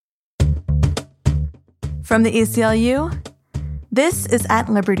From the ACLU, this is At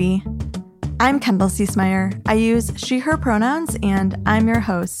Liberty. I'm Kendall Ciesmeyer. I use she, her pronouns, and I'm your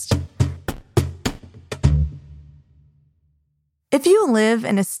host. If you live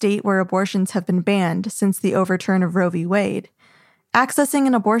in a state where abortions have been banned since the overturn of Roe v. Wade, accessing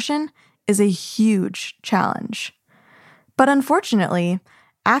an abortion is a huge challenge. But unfortunately,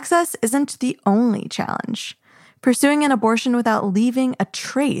 access isn't the only challenge. Pursuing an abortion without leaving a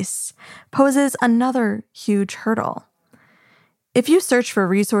trace poses another huge hurdle. If you search for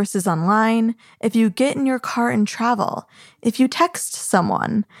resources online, if you get in your car and travel, if you text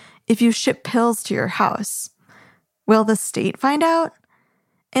someone, if you ship pills to your house, will the state find out?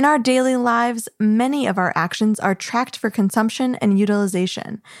 In our daily lives, many of our actions are tracked for consumption and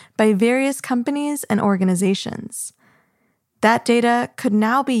utilization by various companies and organizations. That data could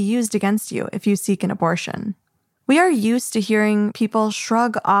now be used against you if you seek an abortion. We are used to hearing people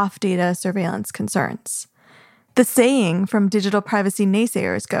shrug off data surveillance concerns. The saying from digital privacy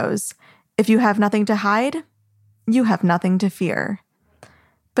naysayers goes, if you have nothing to hide, you have nothing to fear.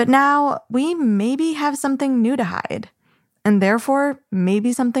 But now we maybe have something new to hide, and therefore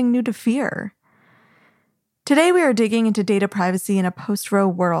maybe something new to fear. Today we are digging into data privacy in a post-Roe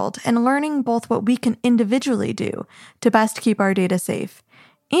world and learning both what we can individually do to best keep our data safe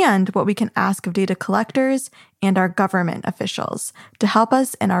and what we can ask of data collectors and our government officials to help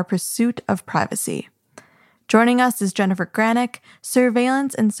us in our pursuit of privacy. Joining us is Jennifer Granick,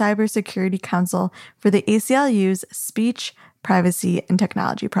 Surveillance and Cybersecurity Counsel for the ACLU's Speech, Privacy, and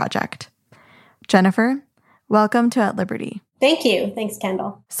Technology Project. Jennifer, welcome to At Liberty. Thank you. Thanks,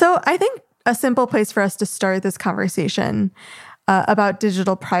 Kendall. So I think a simple place for us to start this conversation about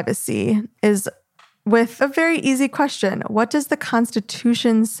digital privacy is with a very easy question. What does the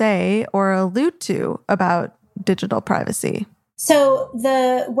Constitution say or allude to about digital privacy? So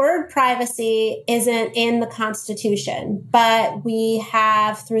the word privacy isn't in the Constitution, but we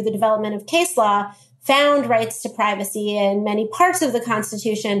have, through the development of case law, found rights to privacy in many parts of the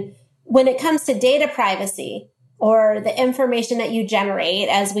Constitution. When it comes to data privacy or the information that you generate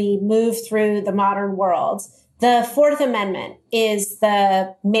as we move through the modern world, the Fourth Amendment is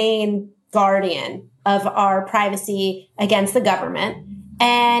the main guardian of our privacy against the government.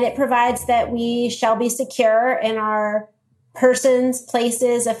 And it provides that we shall be secure in our persons,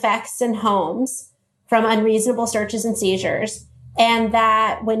 places, effects, and homes from unreasonable searches and seizures. And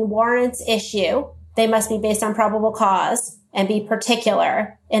that when warrants issue, they must be based on probable cause and be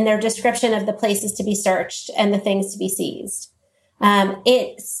particular in their description of the places to be searched and the things to be seized.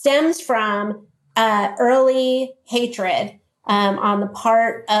 It stems from early hatred on the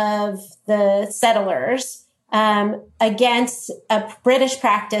part of the settlers against a British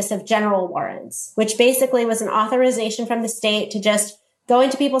practice of general warrants, which basically was an authorization from the state to just go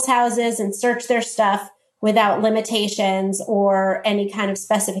into people's houses and search their stuff without limitations or any kind of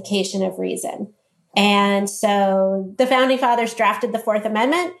specification of reason. And so the Founding Fathers drafted the Fourth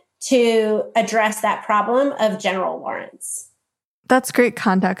Amendment to address that problem of general warrants. That's great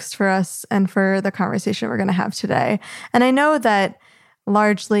context for us and for the conversation we're going to have today. And I know that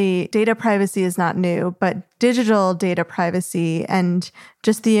largely data privacy is not new, but digital data privacy and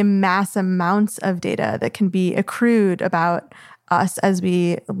just the mass amounts of data that can be accrued about us as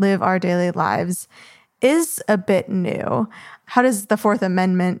we live our daily lives is a bit new. How does the Fourth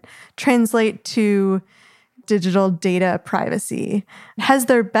Amendment translate to digital data privacy? Has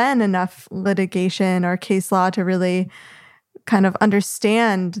there been enough litigation or case law to really kind of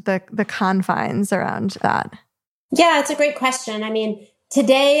understand the confines around that? Yeah, it's a great question. I mean,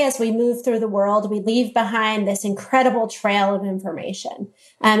 today, as we move through the world, we leave behind this incredible trail of information.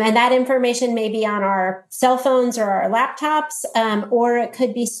 And that information may be on our cell phones or our laptops, or it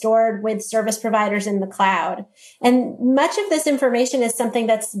could be stored with service providers in the cloud. And much of this information is something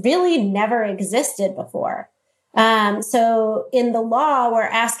that's really never existed before. So in the law, we're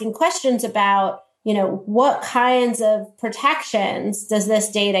asking questions about, what kinds of protections does this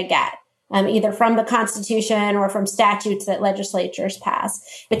data get? Either from the Constitution or from statutes that legislatures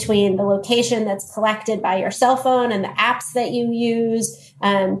pass, between the location that's collected by your cell phone and the apps that you use,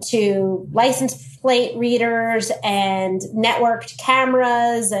 to license plate readers and networked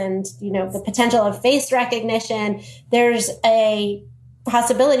cameras and, the potential of face recognition. There's a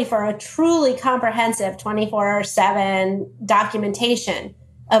possibility for a truly comprehensive 24/7 documentation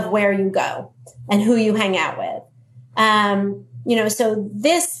of where you go and who you hang out with. So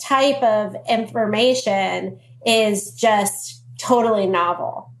this type of information is just totally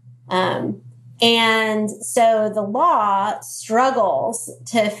novel. And so the law struggles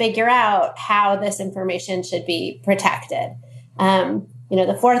to figure out how this information should be protected.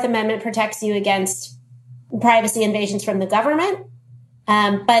 The Fourth Amendment protects you against privacy invasions from the government,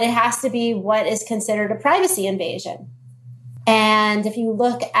 but it has to be what is considered a privacy invasion. And if you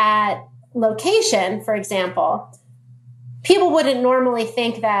look at location, for example, people wouldn't normally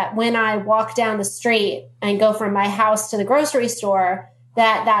think that when I walk down the street and go from my house to the grocery store,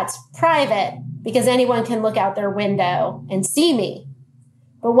 that that's private because anyone can look out their window and see me.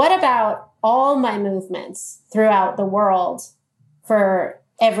 But what about all my movements throughout the world for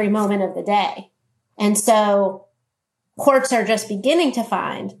every moment of the day? And so courts are just beginning to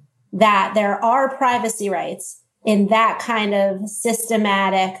find that there are privacy rights in that kind of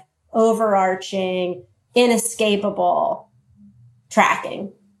systematic, overarching, inescapable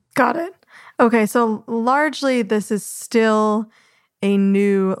tracking. Got it. Okay, so largely this is still a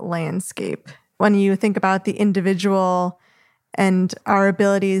new landscape. When you think about the individual and our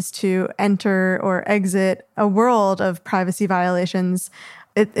abilities to enter or exit a world of privacy violations,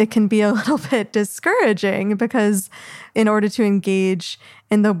 it can be a little bit discouraging because in order to engage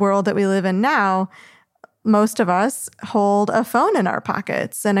in the world that we live in now, most of us hold a phone in our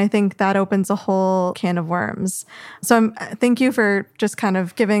pockets. And I think that opens a whole can of worms. So thank you for just kind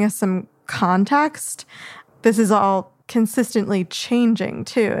of giving us some context. This is all consistently changing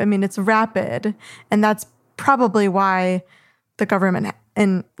too. I mean, it's rapid. And that's probably why the government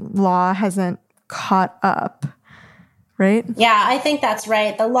and law hasn't caught up. Right? Yeah, I think that's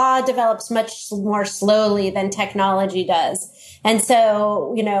right. The law develops much more slowly than technology does. And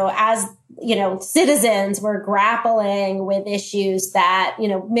so, as, citizens, we're grappling with issues that,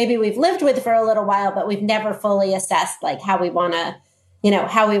 maybe we've lived with for a little while, but we've never fully assessed like how we want to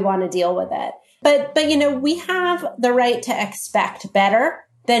deal with it. But, we have the right to expect better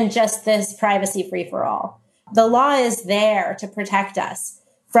than just this privacy free for all. The law is there to protect us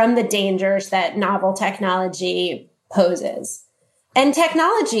from the dangers that novel technology poses. And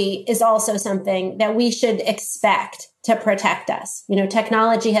technology is also something that we should expect to protect us.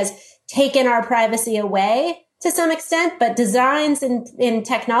 Technology has taken our privacy away to some extent, but designs in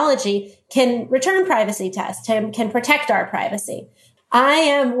technology can return privacy to us, can protect our privacy. I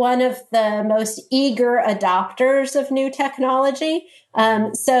am one of the most eager adopters of new technology.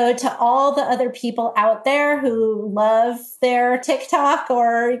 So to all the other people out there who love their TikTok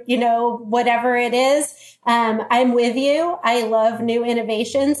or, whatever it is, I'm with you. I love new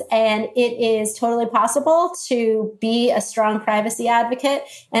innovations, and it is totally possible to be a strong privacy advocate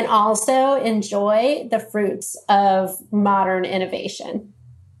and also enjoy the fruits of modern innovation.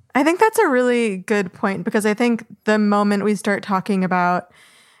 I think that's a really good point because I think the moment we start talking about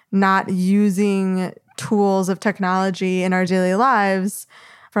not using tools of technology in our daily lives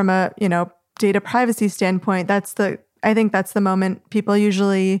from a, data privacy standpoint, I think that's the moment people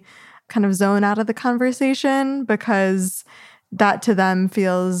usually kind of zone out of the conversation because that to them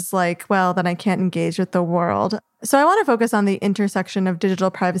feels like, well, then I can't engage with the world. So I want to focus on the intersection of digital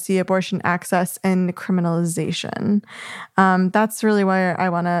privacy, abortion access, and criminalization. That's really where I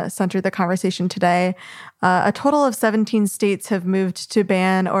want to center the conversation today. A total of 17 states have moved to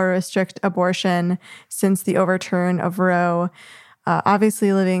ban or restrict abortion since the overturn of Roe,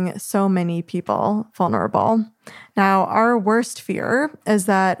 obviously leaving so many people vulnerable. Now, our worst fear is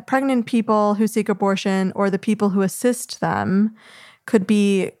that pregnant people who seek abortion or the people who assist them could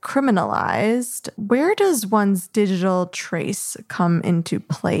be criminalized. Where does one's digital trace come into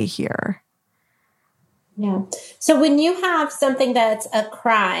play here? Yeah. So when you have something that's a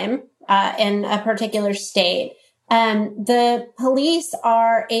crime in a particular state, the police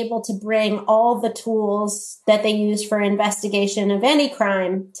are able to bring all the tools that they use for investigation of any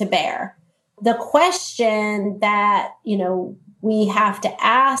crime to bear. The question that, we have to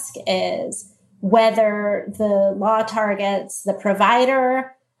ask is whether the law targets the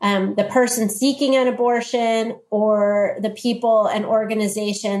provider, the person seeking an abortion, or the people and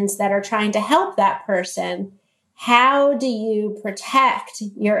organizations that are trying to help that person. How do you protect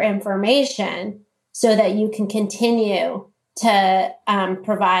your information so that you can continue to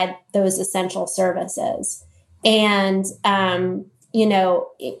provide those essential services? And,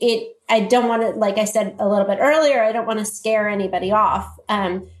 I don't want to, like I said a little bit earlier, I don't want to scare anybody off.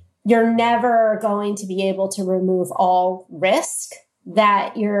 You're never going to be able to remove all risk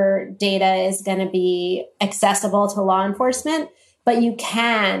that your data is going to be accessible to law enforcement, but you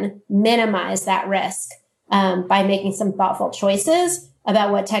can minimize that risk by making some thoughtful choices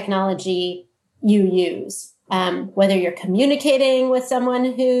about what technology you use. Whether you're communicating with someone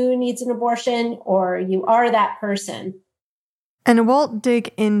who needs an abortion or you are that person. And we'll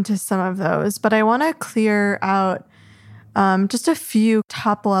dig into some of those, but I want to clear out just a few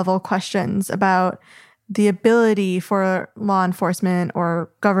top-level questions about the ability for law enforcement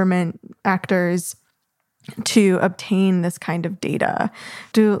or government actors to obtain this kind of data?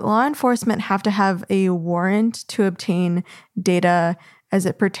 Do law enforcement have to have a warrant to obtain data as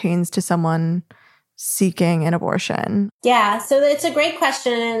it pertains to someone seeking an abortion? Yeah, so it's a great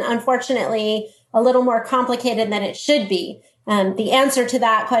question, and unfortunately, a little more complicated than it should be. The answer to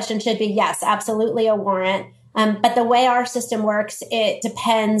that question should be yes, absolutely a warrant. But the way our system works, it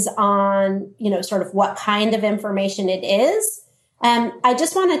depends on, sort of what kind of information it is. I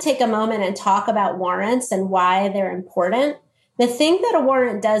just want to take a moment and talk about warrants and why they're important. The thing that a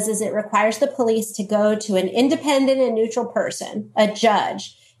warrant does is it requires the police to go to an independent and neutral person, a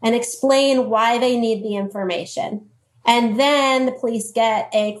judge, and explain why they need the information. And then the police get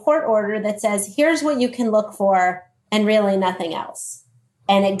a court order that says, here's what you can look for and really nothing else.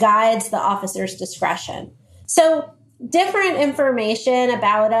 And it guides the officer's discretion. So different information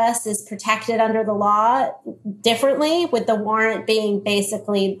about us is protected under the law differently, with the warrant being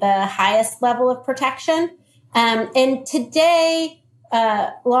basically the highest level of protection. And today,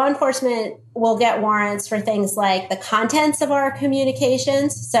 law enforcement will get warrants for things like the contents of our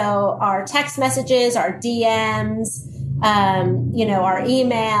communications. So our text messages, our DMs, our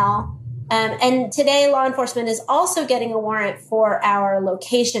email. And today, law enforcement is also getting a warrant for our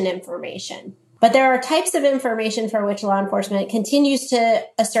location information. But there are types of information for which law enforcement continues to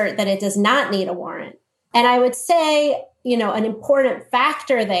assert that it does not need a warrant. And I would say, an important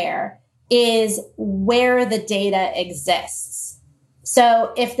factor there is where the data exists.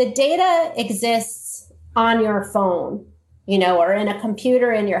 So if the data exists on your phone, or in a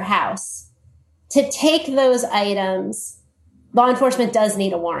computer in your house, to take those items, law enforcement does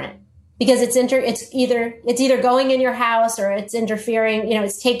need a warrant. Because it's either going in your house or it's interfering,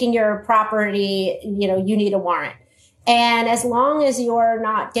 it's taking your property, you need a warrant. And as long as you're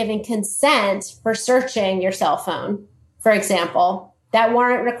not giving consent for searching your cell phone, for example, that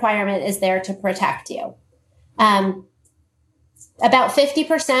warrant requirement is there to protect you. About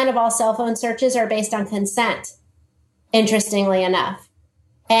 50% of all cell phone searches are based on consent, interestingly enough.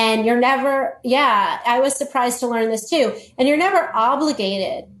 And I was surprised to learn this too. And you're never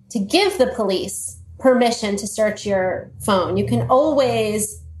obligated to give the police permission to search your phone. You can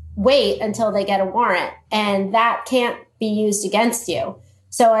always wait until they get a warrant, and that can't be used against you.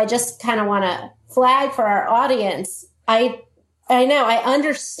 So I just kind of want to flag for our audience. I know, I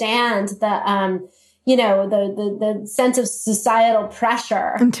understand the sense of societal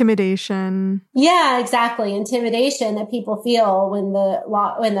pressure. Intimidation. Yeah, exactly. Intimidation that people feel when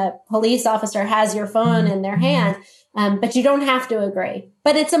the police officer has your phone in their hand. But you don't have to agree.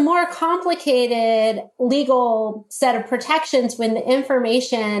 But it's a more complicated legal set of protections when the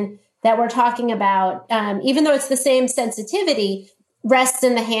information that we're talking about, even though it's the same sensitivity, rests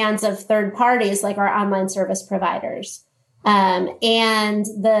in the hands of third parties like our online service providers. And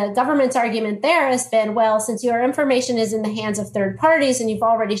the government's argument there has been, well, since your information is in the hands of third parties and you've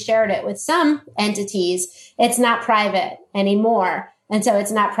already shared it with some entities, it's not private anymore. And so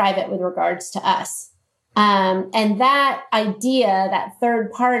it's not private with regards to us. And that idea, that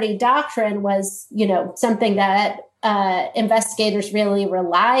third party doctrine was, something that investigators really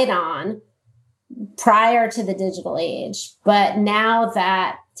relied on prior to the digital age. But now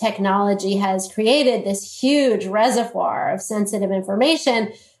that technology has created this huge reservoir of sensitive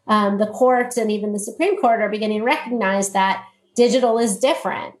information, the courts and even the Supreme Court are beginning to recognize that digital is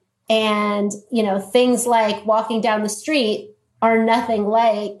different. And, things like walking down the street are nothing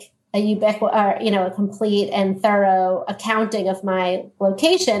like a complete and thorough accounting of my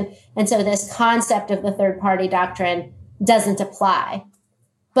location. And so this concept of the third party doctrine doesn't apply.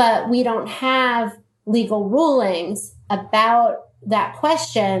 But we don't have legal rulings about that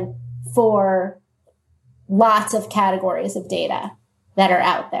question for lots of categories of data that are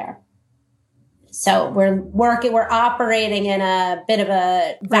out there. So we're operating in a bit of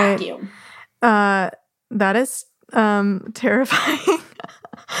a vacuum. Right. That is terrifying.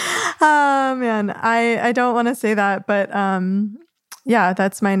 Oh man, I don't want to say that, but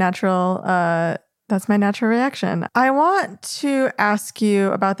that's my natural reaction. I want to ask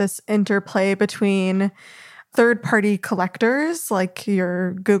you about this interplay between third-party collectors like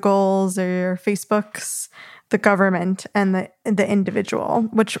your Googles or your Facebooks, the government, and the individual,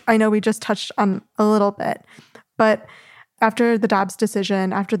 which I know we just touched on a little bit. But after the Dobbs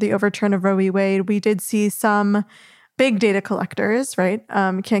decision, after the overturn of Roe v. Wade, we did see some big data collectors, right?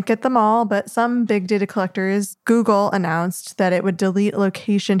 Can't get them all, but some big data collectors. Google announced that it would delete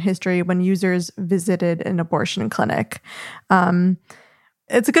location history when users visited an abortion clinic.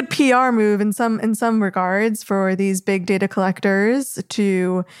 It's a good PR move in some regards for these big data collectors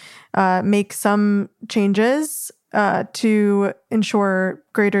to make some changes to ensure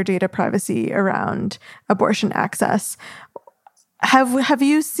greater data privacy around abortion access. Have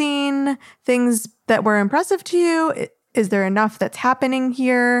you seen things that were impressive to you? Is there enough that's happening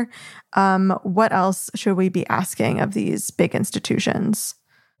here? What else should we be asking of these big institutions?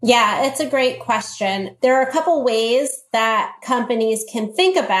 Yeah, it's a great question. There are a couple ways that companies can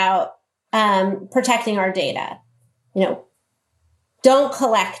think about protecting our data. Don't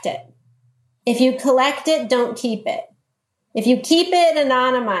collect it. If you collect it, don't keep it. If you keep it,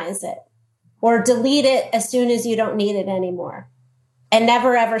 anonymize it or delete it as soon as you don't need it anymore and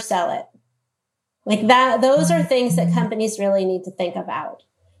never, ever sell it. Like that, those are things that companies really need to think about.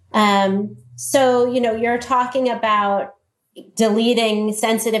 So, you're talking about deleting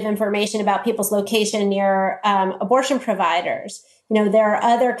sensitive information about people's location near abortion providers. There are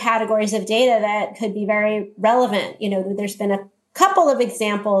other categories of data that could be very relevant. There's been a couple of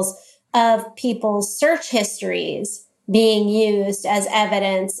examples of people's search histories being used as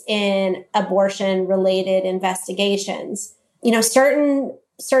evidence in abortion-related investigations. Certain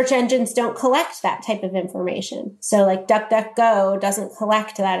search engines don't collect that type of information. So like DuckDuckGo doesn't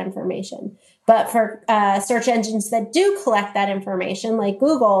collect that information. But for search engines that do collect that information, like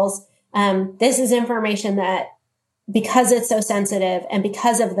Google's, this is information that, because it's so sensitive and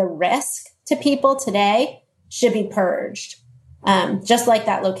because of the risk to people today, should be purged, just like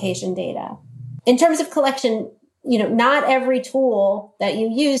that location data. In terms of collection, not every tool that you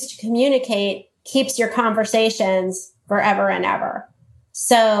use to communicate keeps your conversations forever and ever.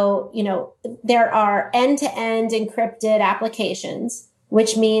 So, there are end-to-end encrypted applications,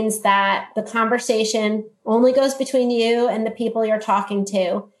 which means that the conversation only goes between you and the people you're talking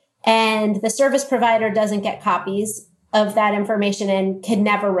to. And the service provider doesn't get copies of that information and can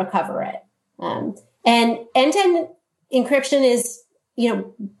never recover it. And end-to-end encryption is,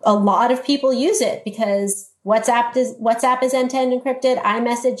 a lot of people use it because WhatsApp is end-to-end encrypted.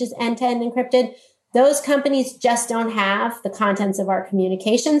 iMessage is end-to-end encrypted. Those companies just don't have the contents of our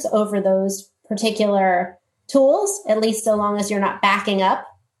communications over those particular tools, at least so long as you're not backing up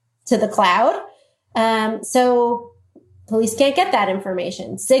to the cloud. So police can't get that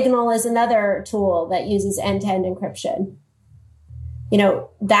information. Signal is another tool that uses end-to-end encryption.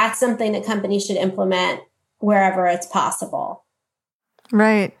 That's something that companies should implement wherever it's possible.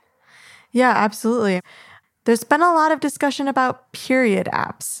 Right. Yeah, absolutely. There's been a lot of discussion about period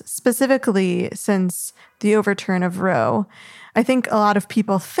apps, specifically since the overturn of Roe. I think a lot of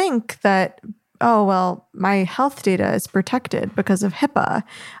people think that, oh, well, my health data is protected because of HIPAA.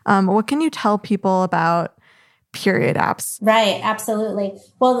 What can you tell people about period apps? Right, absolutely.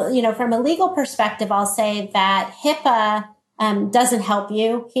 Well, from a legal perspective, I'll say that HIPAA doesn't help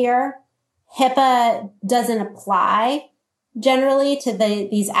you here. HIPAA doesn't apply generally to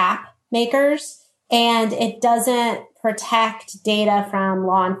these app makers, and it doesn't protect data from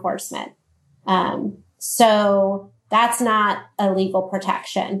law enforcement. So that's not a legal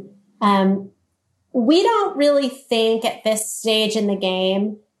protection. We don't really think at this stage in the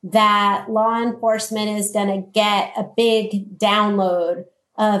game that law enforcement is going to get a big download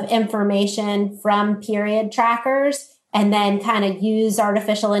of information from period trackers and then kind of use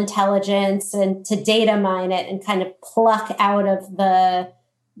artificial intelligence and to data mine it and kind of pluck out of the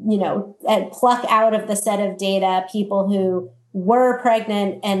set of data people who were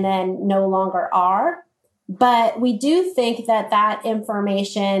pregnant and then no longer are. But we do think that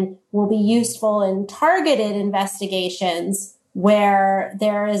information will be useful in targeted investigations where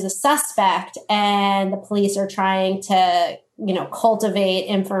there is a suspect and the police are trying to, cultivate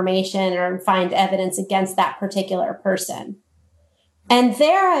information or find evidence against that particular person. And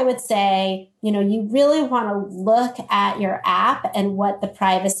there I would say, you really want to look at your app and what the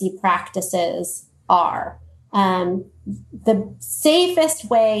privacy practices are. The safest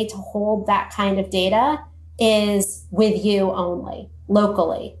way to hold that kind of data is with you only,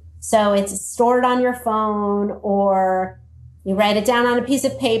 locally. So it's stored on your phone or you write it down on a piece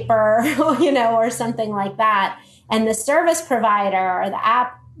of paper, or something like that. And the service provider or the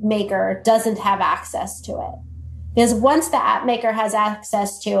app maker doesn't have access to it. Because once the app maker has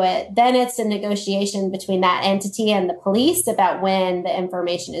access to it, then it's a negotiation between that entity and the police about when the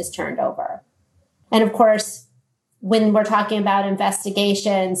information is turned over. And of course, when we're talking about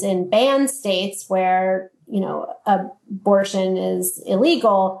investigations in banned states where, abortion is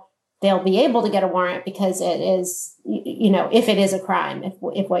illegal, they'll be able to get a warrant because it is, if it is a crime,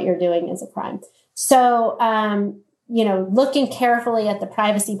 if what you're doing is a crime. So, looking carefully at the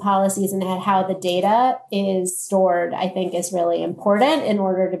privacy policies and at how the data is stored, I think is really important in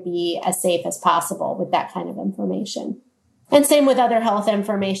order to be as safe as possible with that kind of information. And same with other health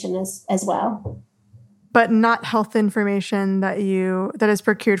information as well. but not health information that is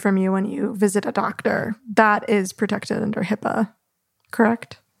procured from you when you visit a doctor. That is protected under HIPAA,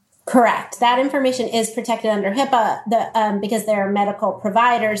 correct? Correct. That information is protected under HIPAA because they're medical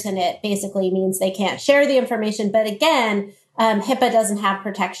providers, and it basically means they can't share the information. But again, HIPAA doesn't have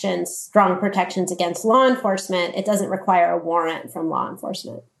strong protections against law enforcement. It doesn't require a warrant from law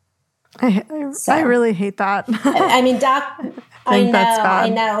enforcement. I really hate that. I mean, I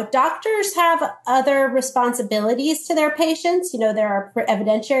know. Doctors have other responsibilities to their patients. There are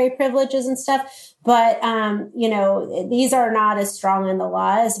evidentiary privileges and stuff, but, these are not as strong in the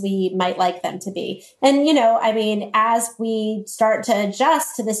law as we might like them to be. And, as we start to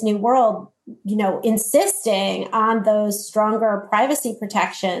adjust to this new world, insisting on those stronger privacy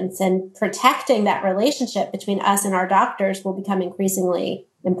protections and protecting that relationship between us and our doctors will become increasingly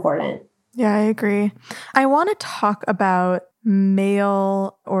important. Yeah, I agree. I want to talk about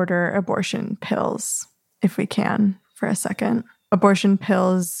mail order abortion pills, if we can, for a second. Abortion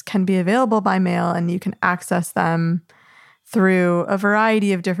pills can be available by mail, and you can access them through a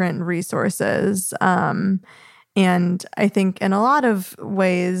variety of different resources. And I think in a lot of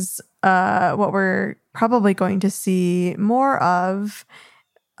ways, what we're probably going to see more of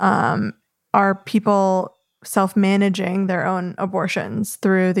are people self-managing their own abortions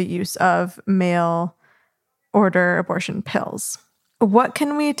through the use of mail order abortion pills. What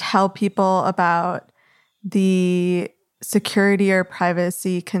can we tell people about the security or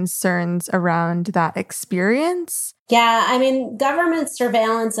privacy concerns around that experience? Yeah, I mean, government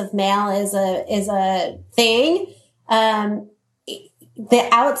surveillance of mail is a thing. The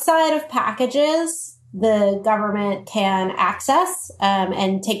outside of packages, the government can access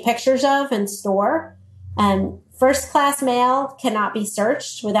and take pictures of and store. First-class mail cannot be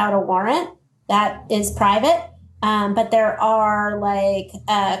searched without a warrant. That is private. But there are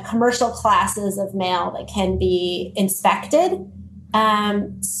commercial classes of mail that can be inspected.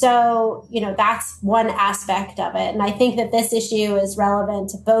 So, that's one aspect of it. And I think that this issue is relevant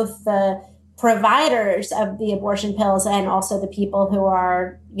to both the providers of the abortion pills and also the people who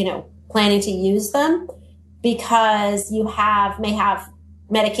are, planning to use them, because you may have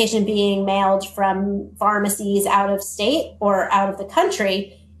medication being mailed from pharmacies out of state or out of the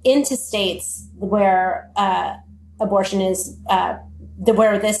country into states where abortion is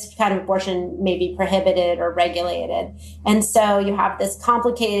where this kind of abortion may be prohibited or regulated. And so you have this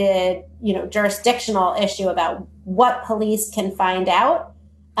complicated, jurisdictional issue about what police can find out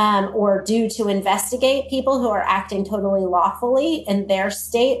or do to investigate people who are acting totally lawfully in their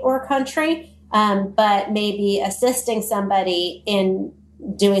state or country, but maybe assisting somebody in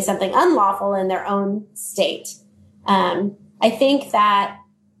doing something unlawful in their own state. I think that,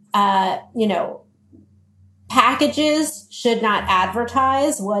 packages should not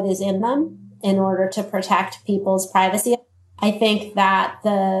advertise what is in them in order to protect people's privacy. I think that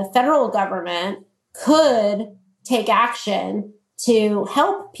the federal government could take action to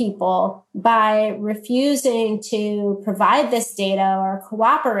help people by refusing to provide this data or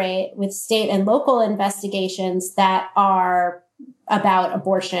cooperate with state and local investigations that are about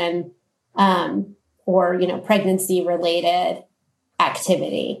abortion or, pregnancy-related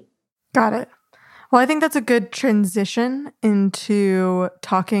activity. Got it. Well, I think that's a good transition into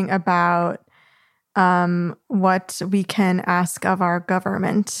talking about what we can ask of our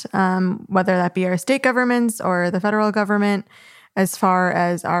government, whether that be our state governments or the federal government, as far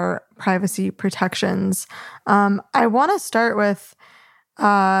as our privacy protections. I want to start with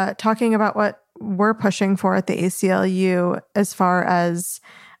talking about what we're pushing for at the ACLU as far as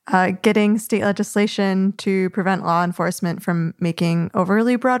getting state legislation to prevent law enforcement from making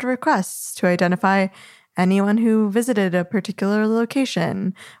overly broad requests to identify anyone who visited a particular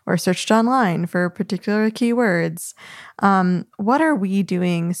location or searched online for particular keywords. What are we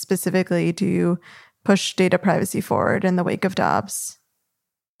doing specifically to push data privacy forward in the wake of Dobbs?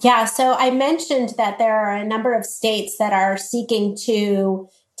 Yeah, so I mentioned that there are a number of states that are seeking to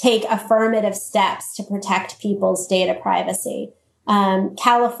take affirmative steps to protect people's data privacy.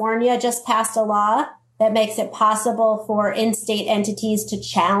 California just passed a law that makes it possible for in-state entities to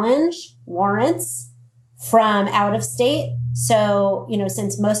challenge warrants from out of state. So,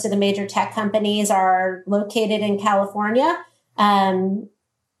 since most of the major tech companies are located in California, the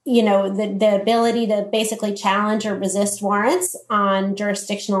ability to basically challenge or resist warrants on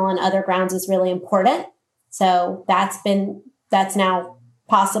jurisdictional and other grounds is really important. So that's now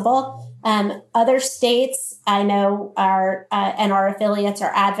possible. Other states I know are, and our affiliates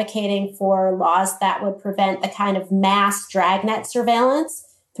are advocating for laws that would prevent the kind of mass dragnet surveillance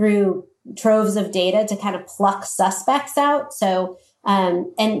through troves of data to kind of pluck suspects out. So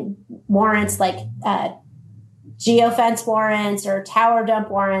And warrants like geofence warrants or tower dump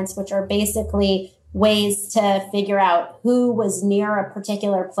warrants, which are basically ways to figure out who was near a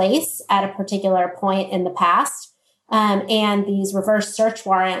particular place at a particular point in the past. And these reverse search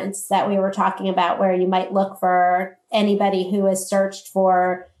warrants that we were talking about, where you might look for anybody who has searched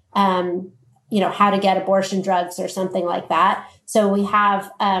for, how to get abortion drugs or something like that. So we have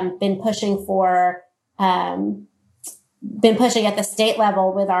been pushing at the state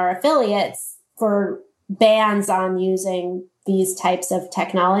level with our affiliates for bans on using these types of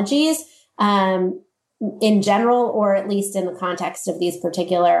technologies in general, or at least in the context of these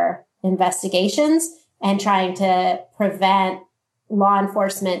particular investigations, and trying to prevent law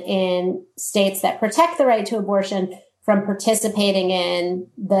enforcement in states that protect the right to abortion from participating in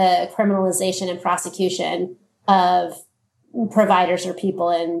the criminalization and prosecution of providers or people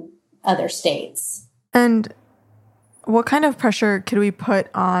in other states. And what kind of pressure could we put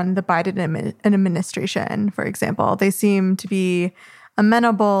on the Biden administration, for example? They seem to be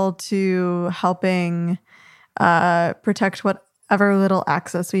amenable to helping protect whatever little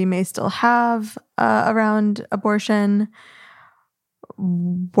access we may still have around abortion.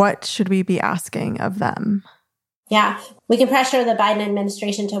 What should we be asking of them? Yeah, we can pressure the Biden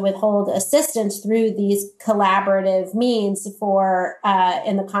administration to withhold assistance through these collaborative means for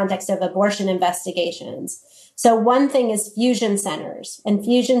in the context of abortion investigations. So one thing is fusion centers, and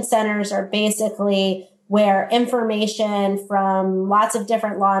fusion centers are basically where information from lots of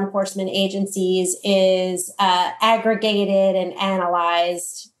different law enforcement agencies is aggregated and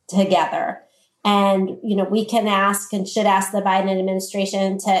analyzed together. And, we can ask and should ask the Biden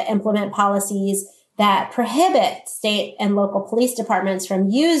administration to implement policies that prohibit state and local police departments from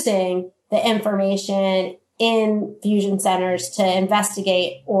using the information in fusion centers to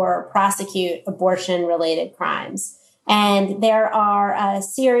investigate or prosecute abortion-related crimes. And there are a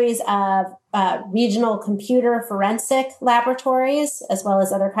series of regional computer forensic laboratories, as well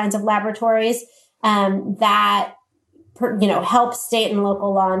as other kinds of laboratories that help state and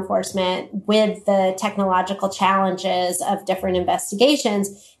local law enforcement with the technological challenges of different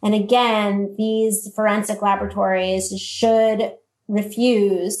investigations. And again, these forensic laboratories should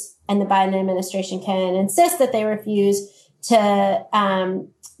refuse, and the Biden administration can insist that they refuse to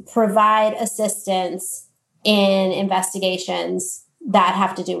provide assistance in investigations that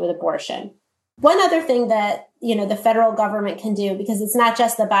have to do with abortion. One other thing that, the federal government can do, because it's not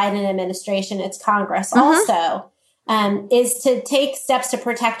just the Biden administration, it's Congress also, is to take steps to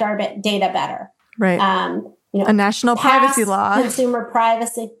protect our data better. Right. A national privacy law. Consumer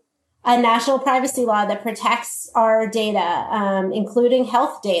privacy. A national privacy law that protects our data, including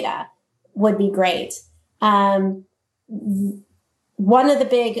health data, would be great. One of the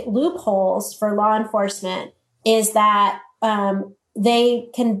big loopholes for law enforcement is that they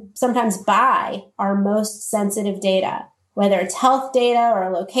can sometimes buy our most sensitive data, whether it's health data or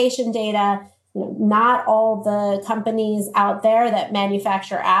location data. Not all the companies out there that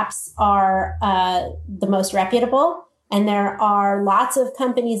manufacture apps are the most reputable. And there are lots of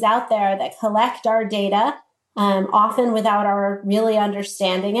companies out there that collect our data, often without our really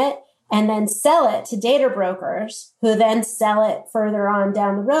understanding it, and then sell it to data brokers, who then sell it further on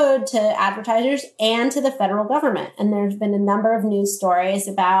down the road to advertisers and to the federal government. And there's been a number of news stories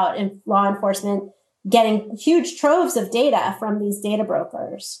about law enforcement getting huge troves of data from these data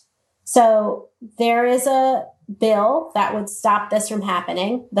brokers. So there is a bill that would stop this from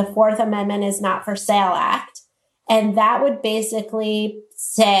happening. The Fourth Amendment is Not for Sale Act. And that would basically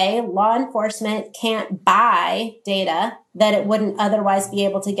say law enforcement can't buy data that it wouldn't otherwise be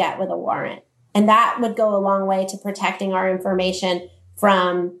able to get with a warrant. And that would go a long way to protecting our information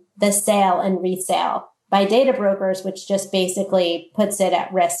from the sale and resale by data brokers, which just basically puts it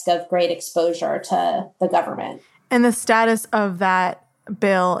at risk of great exposure to the government. And the status of that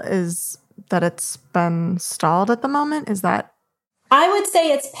bill is that it's been stalled at the moment? Is that? I would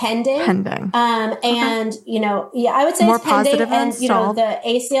say it's pending. Pending. And, I would say more it's pending. Positive and, stalled. The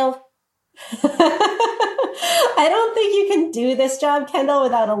ACL. I don't think you can do this job, Kendall,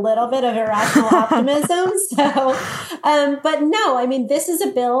 without a little bit of irrational optimism. So, but no, this is a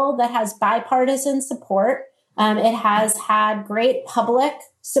bill that has bipartisan support. It has had great public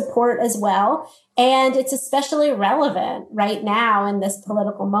support as well. And it's especially relevant right now in this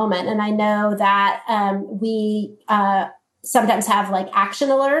political moment. And I know that we sometimes have action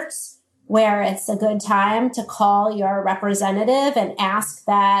alerts where it's a good time to call your representative and ask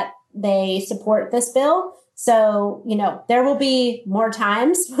that they support this bill. So, there will be more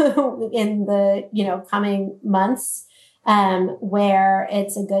times in the, coming months where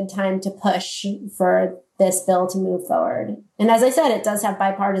it's a good time to push for this bill to move forward. And as I said, it does have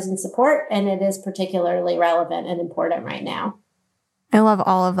bipartisan support, and it is particularly relevant and important right now. I love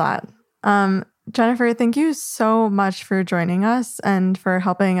all of that. Jennifer, thank you so much for joining us and for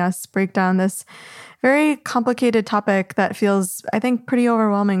helping us break down this very complicated topic that feels, I think, pretty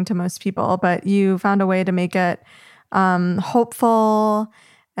overwhelming to most people, but you found a way to make it hopeful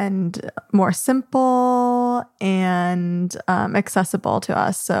and more simple and accessible to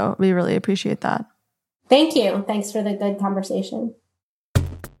us. So we really appreciate that. Thank you. Thanks for the good conversation.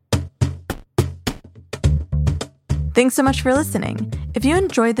 Thanks so much for listening. If you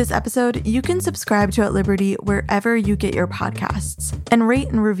enjoyed this episode, you can subscribe to At Liberty wherever you get your podcasts and rate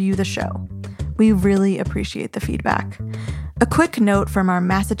and review the show. We really appreciate the feedback. A quick note from our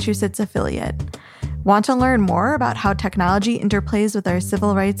Massachusetts affiliate. Want to learn more about how technology interplays with our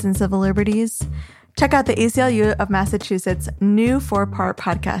civil rights and civil liberties? Check out the ACLU of Massachusetts' new 4-part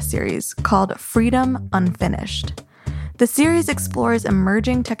podcast series called Freedom Unfinished. The series explores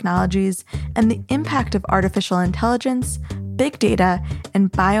emerging technologies and the impact of artificial intelligence, big data,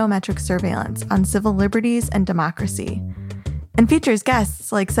 and biometric surveillance on civil liberties and democracy, and features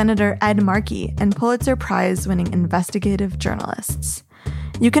guests like Senator Ed Markey and Pulitzer Prize-winning investigative journalists.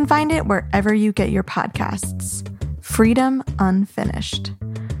 You can find it wherever you get your podcasts. Freedom Unfinished.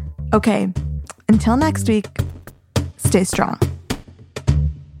 Okay, until next week, stay strong.